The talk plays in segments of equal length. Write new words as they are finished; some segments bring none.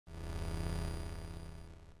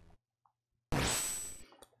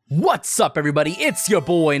What's up, everybody? It's your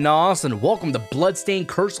boy Nos, and welcome to Bloodstained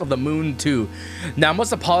Curse of the Moon 2. Now, I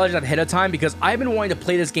must apologize ahead of time because I've been wanting to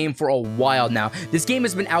play this game for a while now. This game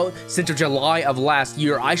has been out since July of last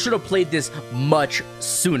year. I should have played this much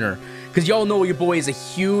sooner, because y'all know your boy is a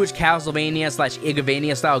huge Castlevania slash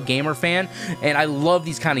igavania style gamer fan, and I love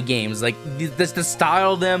these kind of games. Like, the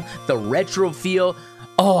style of them, the retro feel.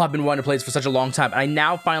 Oh, I've been wanting to play this for such a long time, and I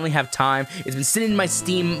now finally have time. It's been sitting in my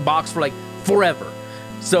Steam box for like forever.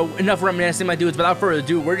 So enough reminiscing, my dudes. Without further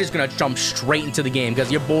ado, we're just gonna jump straight into the game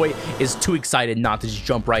because your boy is too excited not to just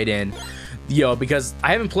jump right in. Yo, because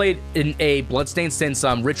I haven't played in a Bloodstained since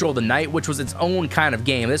Ritual of the Night, which was its own kind of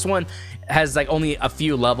game. This one has like only a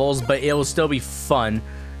few levels, but it will still be fun.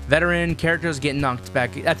 Veteran characters getting knocked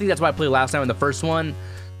back. I think that's why I played last time in the first one.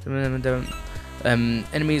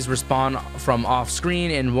 Enemies respawn from off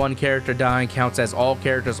screen, and one character dying counts as all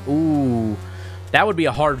characters. Ooh. That would be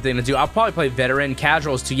a hard thing to do. I'll probably play Veteran.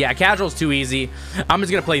 Casual's too... Yeah, Casual's too easy. I'm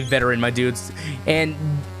just going to play Veteran, my dudes. And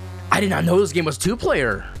I did not know this game was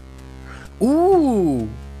two-player. Ooh.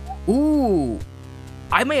 Ooh.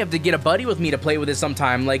 I may have to get a buddy with me to play with this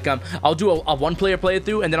sometime. Like, I'll do a one-player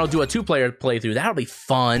playthrough, and then I'll do a two-player playthrough. That'll be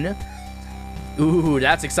fun. Ooh,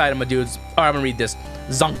 that's exciting, my dudes. All right, I'm going to read this.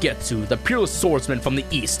 Zangetsu, the peerless swordsman from the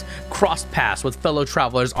east, crossed paths with fellow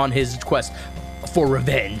travelers on his quest for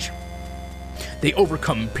revenge. They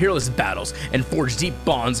overcome peerless battles and forge deep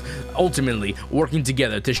bonds, ultimately working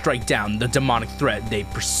together to strike down the demonic threat they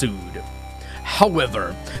pursued.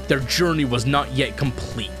 However, their journey was not yet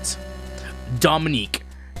complete. Dominique.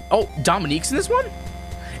 Oh, Dominique's in this one?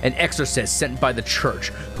 An exorcist sent by the church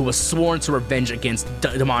who was sworn to revenge against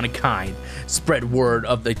demonic kind spread word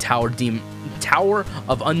of the Tower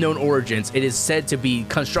of Unknown Origins. It is said to be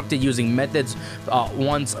constructed using methods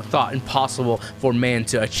once thought impossible for man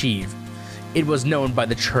to achieve. It was known by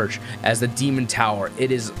the church as the Demon Tower.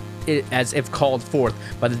 As if called forth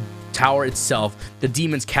by the tower itself, the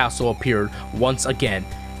demon's castle appeared once again.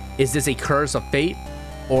 Is this a curse of fate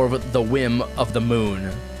or the whim of the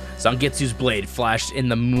moon? Zangetsu's blade flashed in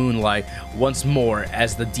the moonlight once more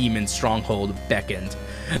as the demon's stronghold beckoned.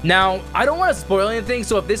 Now, I don't want to spoil anything,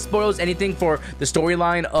 so if this spoils anything for the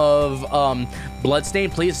storyline of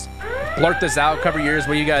Bloodstained, please blurt this out, cover your ears,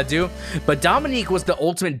 what you gotta do. But Dominique was the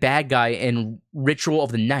ultimate bad guy in Ritual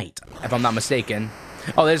of the Night, if I'm not mistaken.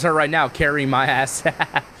 Oh, there's her right now, carrying my ass.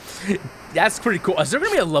 That's pretty cool. Is there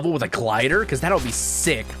gonna be a level with a glider? Because that'll be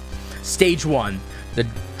sick. Stage 1, the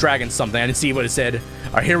dragon something. I didn't see what it said.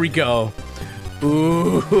 All right, here we go.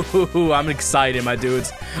 Ooh, I'm excited, my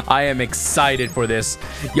dudes. I am excited for this.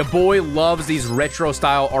 Your boy loves these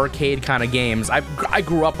retro-style arcade kind of games. I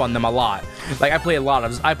grew up on them a lot. Like, I played a lot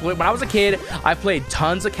of... when I was a kid, I played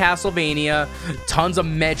tons of Castlevania, tons of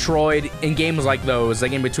Metroid, and games like those.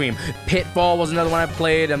 Like, in between. Pitfall was another one I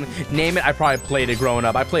played. Name it, I probably played it growing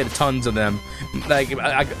up. I played tons of them. Like,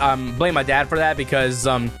 I blame my dad for that because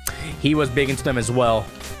he was big into them as well.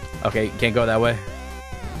 Okay, can't go that way.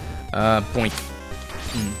 Boink.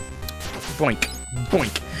 Boink.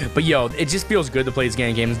 Boink. But yo, it just feels good to play these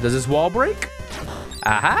games. Does this wall break?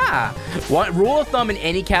 Aha! What rule of thumb in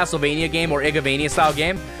any Castlevania game or igavania style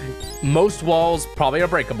game, most walls probably are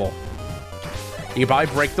breakable. You can probably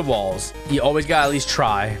break the walls. You always gotta at least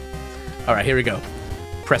try. Alright, here we go.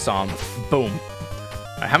 Press on. Boom.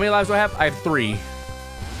 Alright, how many lives do I have? I have 3.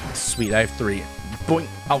 Sweet, I have 3. Boink.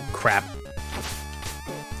 Oh, crap.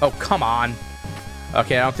 Oh, come on.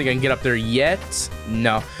 Okay, I don't think I can get up there yet.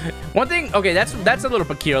 No. One thing, okay, that's a little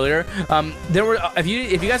peculiar. There were, if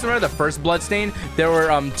you guys remember the first Bloodstained, there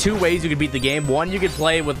were 2 ways you could beat the game. 1, you could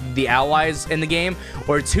play with the allies in the game,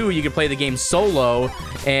 or 2, you could play the game solo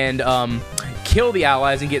and kill the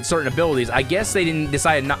allies and get certain abilities. I guess they didn't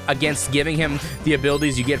decide against giving him the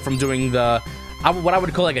abilities you get from doing the what I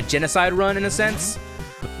would call like a genocide run in a sense.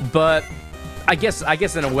 But I guess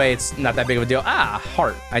in a way it's not that big of a deal. Ah,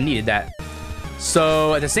 heart. I needed that.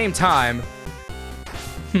 So at the same time,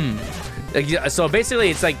 so basically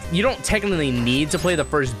it's like you don't technically need to play the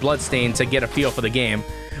first Bloodstained to get a feel for the game,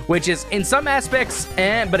 which is in some aspects,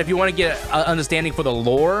 but if you want to get an understanding for the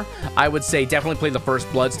lore, I would say definitely play the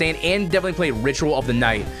first Bloodstained and definitely play Ritual of the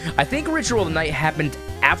Night. I think Ritual of the Night happened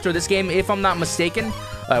after this game, if I'm not mistaken.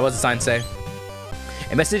 What's the sign say?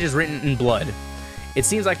 A message is written in blood. It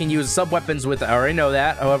seems I can use sub-weapons with... I already know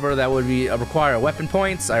that. However, that would be require weapon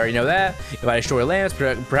points. I already know that. If I destroy lamps,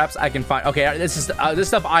 perhaps I can find... Okay, this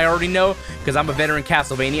stuff I already know because I'm a veteran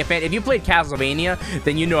Castlevania fan. If you played Castlevania,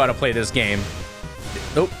 then you know how to play this game.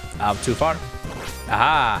 Nope. I'm too far.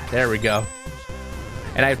 Aha, there we go.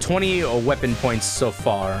 And I have 20 weapon points so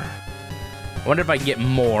far. I wonder if I can get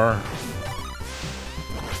more.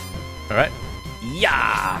 All right.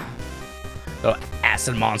 Yeah. Little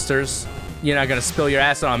acid monsters. You're not gonna spill your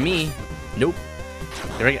acid on me. Nope.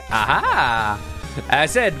 There we go. Aha. As I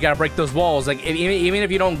said, you gotta break those walls. Like, even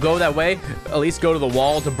if you don't go that way, at least go to the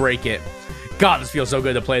wall to break it. God, this feels so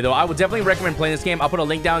good to play, though. I would definitely recommend playing this game. I'll put a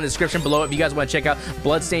link down in the description below if you guys want to check out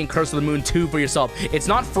Bloodstained Curse of the Moon 2 for yourself. It's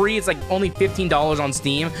not free. It's like only $15 on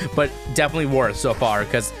Steam, but definitely worth so far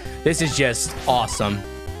because this is just awesome.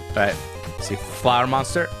 All right. Let's see. Flower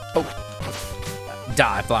monster. Oh.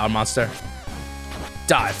 Die, flower monster.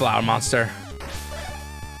 Die, flower monster.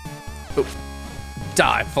 Oh.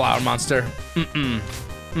 Die, flower monster.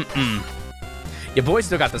 Your boy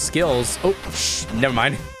still got the skills. Oh, shh, never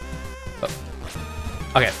mind. Oh.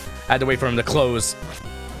 Okay, I had to wait for him to close.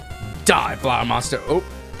 Die, flower monster. Oh,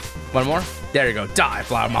 one more. There you go. Die,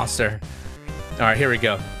 flower monster. All right, here we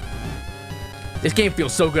go. This game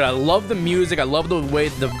feels so good. I love the music. I love the way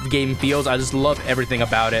the game feels. I just love everything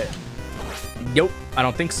about it. Nope, I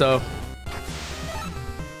don't think so.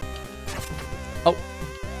 Oh,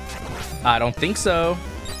 I don't think so.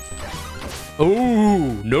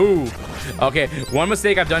 Oh, no. Okay, one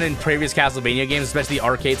mistake I've done in previous Castlevania games, especially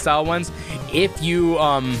arcade style ones, if you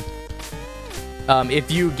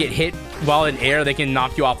get hit while in air, they can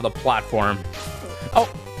knock you off of the platform.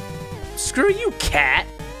 Oh, screw you, cat.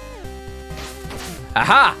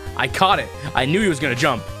 Aha, I caught it. I knew he was gonna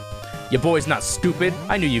jump. Your boy's not stupid.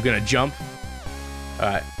 I knew you were gonna jump. All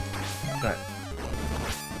right. All right.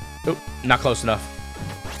 Oh, not close enough.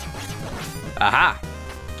 Aha.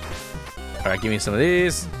 All right, give me some of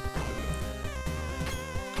these.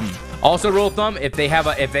 Also, rule of thumb: if they have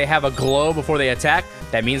a glow before they attack,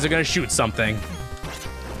 that means they're gonna shoot something.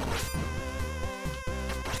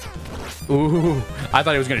 Ooh, I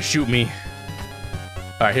thought he was gonna shoot me. All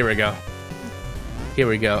right, here we go. Here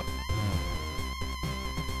we go.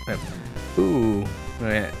 Ooh,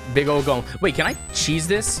 big old golem. Wait, can I cheese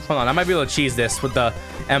this? Hold on, I might be able to cheese this with the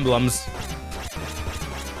emblems.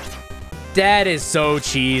 That is so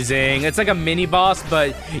cheesing. It's like a mini boss,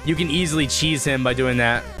 but you can easily cheese him by doing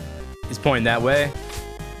that. He's pointing that way.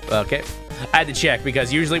 Okay. I had to check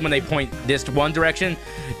because usually when they point this one direction,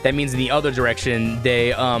 that means in the other direction,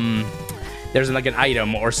 they, there's like an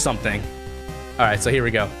item or something. All right, so here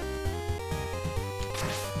we go.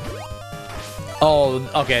 Oh,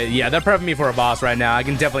 okay, yeah, they're prepping me for a boss right now. I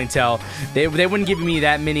can definitely tell. They wouldn't give me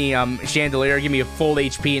that many chandelier, give me a full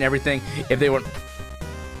HP and everything if they were...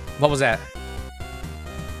 What was that?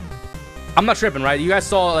 I'm not tripping, right? You guys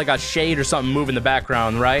saw like a shade or something move in the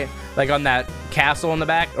background, right? Like on that castle in the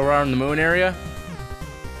back around the moon area.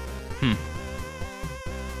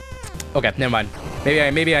 Okay, never mind.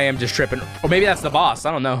 Maybe I am just tripping, or maybe that's the boss.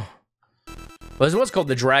 I don't know. Well, this was called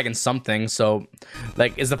the dragon something. So,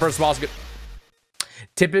 like, is the first boss good?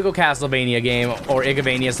 Typical Castlevania game or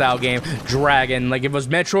Igavania style game, dragon. Like if it was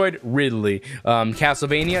Metroid, Ridley.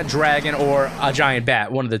 Castlevania, dragon, or a giant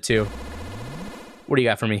bat. One of the two. What do you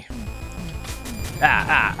got for me?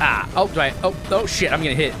 Oh, do I? Oh, shit! I'm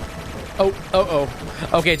gonna hit. Oh.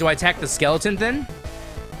 Okay, do I attack the skeleton then?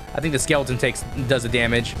 I think the skeleton does the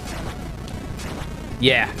damage.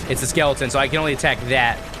 Yeah, it's a skeleton, so I can only attack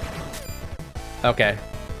that. Okay.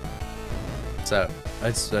 So.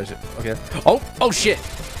 Okay. Oh shit.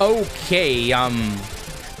 Okay.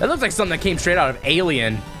 That looks like something that came straight out of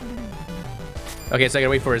Alien. Okay, so I gotta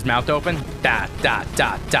wait for his mouth to open. Dot.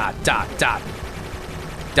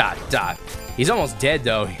 He's almost dead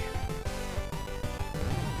though.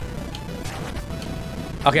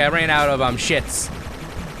 Okay, I ran out of shits.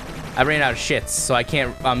 So I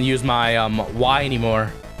can't use my Y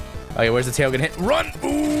anymore. Okay, where's the tail gonna hit? Run!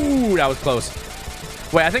 Ooh, that was close.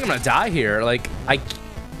 Wait, I think I'm gonna die here. Like,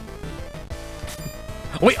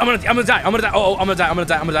 wait, I'm gonna die. Oh, I'm gonna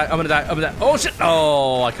die. Oh, shit.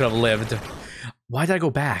 Oh, I could have lived. Why did I go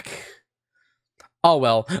back? Oh,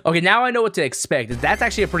 well. Okay, now I know what to expect. That's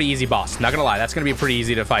actually a pretty easy boss. Not gonna lie. That's gonna be pretty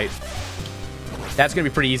easy to fight.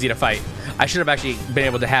 I should have actually been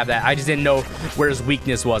able to have that. I just didn't know where his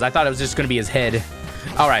weakness was. I thought it was just gonna be his head.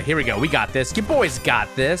 All right, here we go. We got this. You boys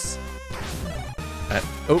got this.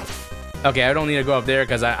 Oh. Okay, I don't need to go up there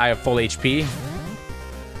because I have full HP.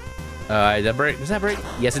 Does that break? Does that break?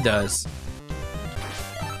 Yes, it does.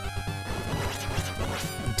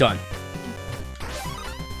 Done.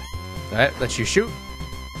 All right, let you shoot.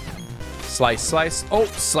 Slice. Oh,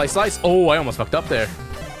 slice. Oh, I almost fucked up there.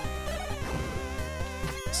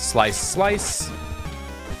 Slice.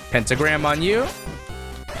 Pentagram on you.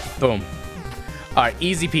 Boom. All right,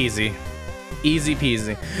 easy peasy.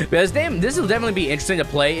 Because this will definitely be interesting to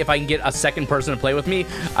play if I can get a second person to play with me.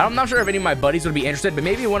 I'm not sure if any of my buddies would be interested, but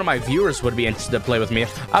maybe one of my viewers would be interested to play with me.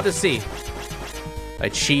 I'll have to see. I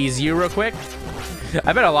cheese you real quick.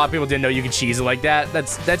 I bet a lot of people didn't know you could cheese it like that.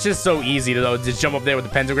 That's just so easy to though. Just jump up there with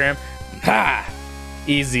the pentagram. Ha!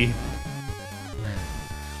 Easy.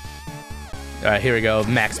 All right, here we go.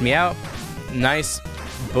 Max me out. Nice.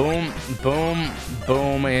 Boom, boom,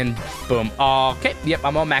 boom, and boom. Okay, yep,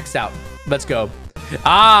 I'm all maxed out. Let's go.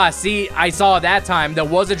 Ah, see, I saw that time. There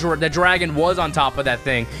was the dragon was on top of that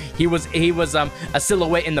thing. He was a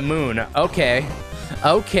silhouette in the moon. Okay,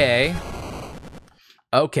 okay,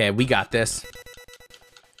 okay. We got this.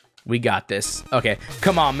 We got this. Okay,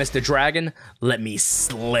 come on, Mr. Dragon. Let me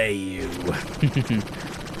slay you.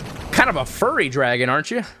 Kind of a furry dragon,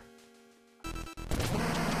 aren't you?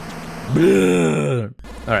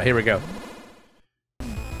 All right, here we go. All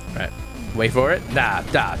right, wait for it. Da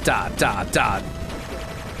da da da da.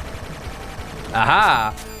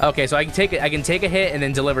 Aha. Okay, so I can take it. I can take a hit and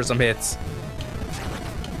then deliver some hits.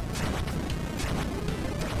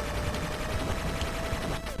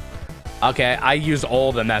 Okay, I used all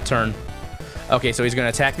of them that turn. Okay, so he's gonna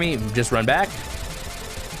attack me. Just run back.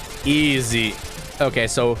 Easy. Okay,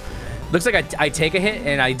 so looks like I take a hit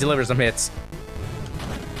and I deliver some hits.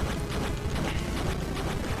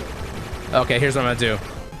 Okay, here's what I'm gonna do.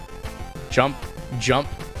 Jump, jump.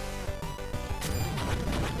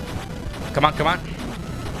 Come on, come on.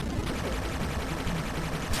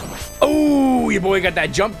 Oh, your boy got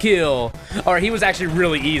that jump kill. All right, he was actually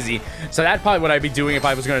really easy. So that's probably what I'd be doing if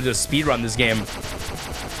I was gonna just speedrun this game.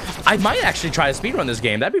 I might actually try to speedrun this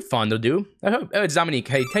game. That'd be fun to do. I hope. Oh, it's Dominique.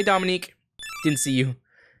 Hey, hey, Dominique. Didn't see you.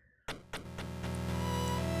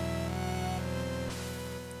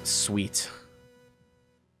 Sweet.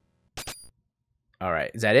 All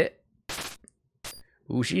right, is that it?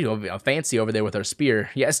 Ooh, she's fancy over there with her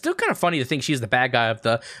spear. Yeah, it's still kind of funny to think she's the bad guy of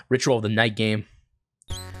the Ritual of the Night game.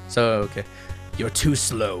 So, okay. You're too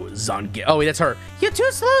slow, Zangetsu. Oh, wait, that's her. You're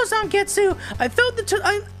too slow, Zangetsu. I filled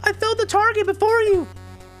the target before you.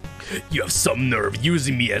 You have some nerve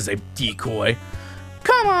using me as a decoy.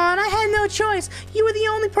 Come on, I had no choice. You were the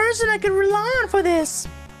only person I could rely on for this.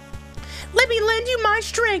 Let me lend you my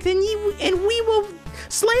strength, and we will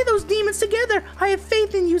slay those demons together. I have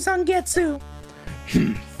faith in you, Zangetsu.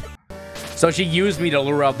 So she used me to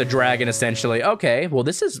lure out the dragon, essentially. Okay, well,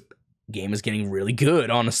 game is getting really good,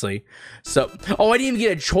 honestly. So, oh, I didn't even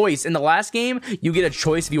get a choice. In the last game, you get a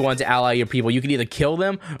choice if you want to ally your people. You can either kill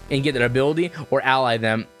them and get their ability or ally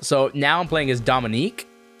them. So now I'm playing as Dominique.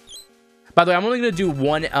 By the way, I'm only going to do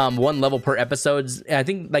one level per episode. I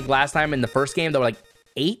think like last time in the first game, there were like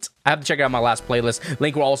 8. I have to check out my last playlist.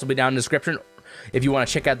 Link will also be down in the description if you want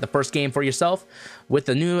to check out the first game for yourself with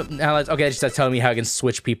the new allies. Okay, it's just telling me how I can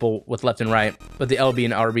switch people with left and right with the LB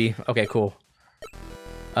and RB. Okay, cool.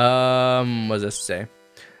 What does this say?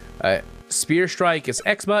 Spear strike is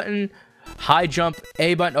X button. High jump,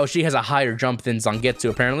 A button. Oh, she has a higher jump than Zangetsu,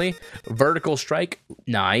 apparently. Vertical strike,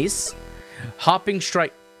 nice. Hopping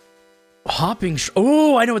strike.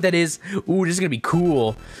 Oh, I know what that is. Ooh, this is gonna be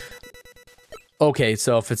cool. Okay,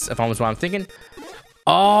 so if almost what I'm thinking.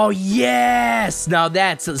 Oh, yes! Now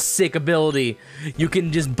that's a sick ability. You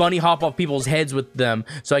can just bunny hop off people's heads with them.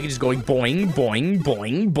 So I can just go boing, boing,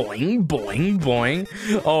 boing, boing, boing,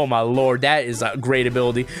 boing. Oh, my lord. That is a great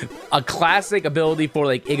ability. A classic ability for,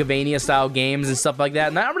 like, igavania style games and stuff like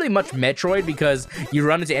that. Not really much Metroid because you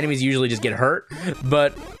run into enemies, you usually just get hurt.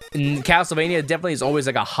 But in Castlevania, it definitely is always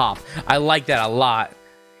like a hop. I like that a lot.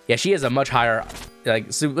 Yeah, she has a much higher...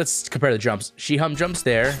 Like, so let's compare the jumps. She jumps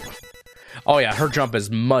there. Oh yeah, her jump is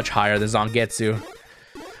much higher than Zangetsu.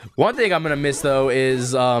 One thing I'm gonna miss though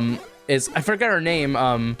is I forgot her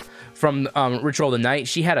name from Ritual of the Night.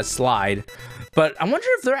 She had a slide, but I wonder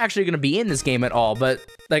if they're actually gonna be in this game at all. But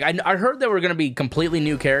like I heard there were gonna be completely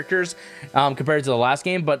new characters compared to the last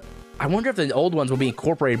game, but I wonder if the old ones will be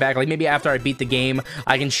incorporated back. Like maybe after I beat the game,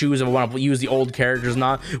 I can choose if I want to use the old characters or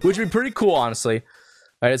not, which would be pretty cool, honestly.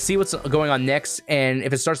 All right, let's see what's going on next, and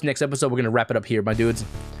if it starts next episode, we're gonna wrap it up here, my dudes.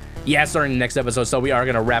 Yeah, starting the next episode, so we are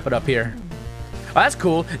gonna wrap it up here. Oh, that's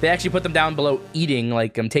cool. They actually put them down below eating,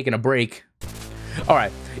 like I'm taking a break. All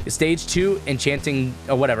right, stage 2, enchanting,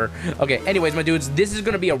 or whatever. Okay, anyways, my dudes, this is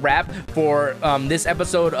gonna be a wrap for this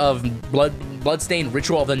episode of Bloodstained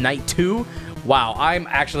Ritual of the Night 2. Wow, I'm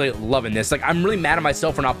actually loving this. Like, I'm really mad at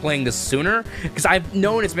myself for not playing this sooner, because I've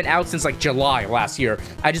known it's been out since, like, July last year.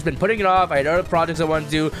 I just been putting it off. I had other projects I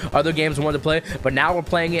wanted to do, other games I wanted to play, but now we're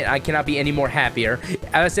playing it, and I cannot be any more happier.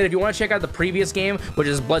 As I said, if you want to check out the previous game, which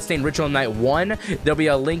is Bloodstained Ritual of Night 1, there'll be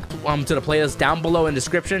a link to the playlist down below in the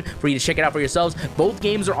description for you to check it out for yourselves. Both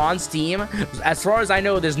games are on Steam. As far as I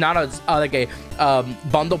know, there's not a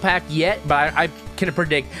bundle pack yet, but I can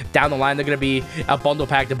predict down the line they're going to be a bundle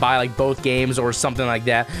pack to buy like both games or something like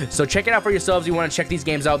that. So check it out for yourselves. You want to check these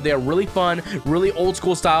games out. They're really fun, really old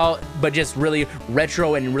school style, but just really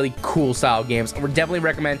retro and really cool style games. I would definitely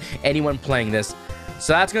recommend anyone playing this.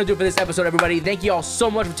 So that's going to do it for this episode, everybody. Thank you all so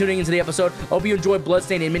much for tuning into the episode. Hope you enjoyed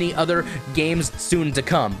Bloodstained and many other games soon to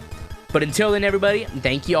come. But until then, everybody,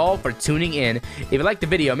 thank you all for tuning in. If you liked the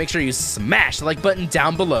video, make sure you smash the like button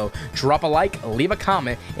down below. Drop a like, leave a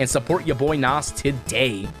comment, and support your boy Nos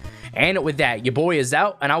today. And with that, your boy is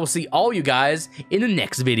out, and I will see all you guys in the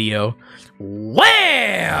next video.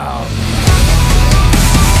 Wham!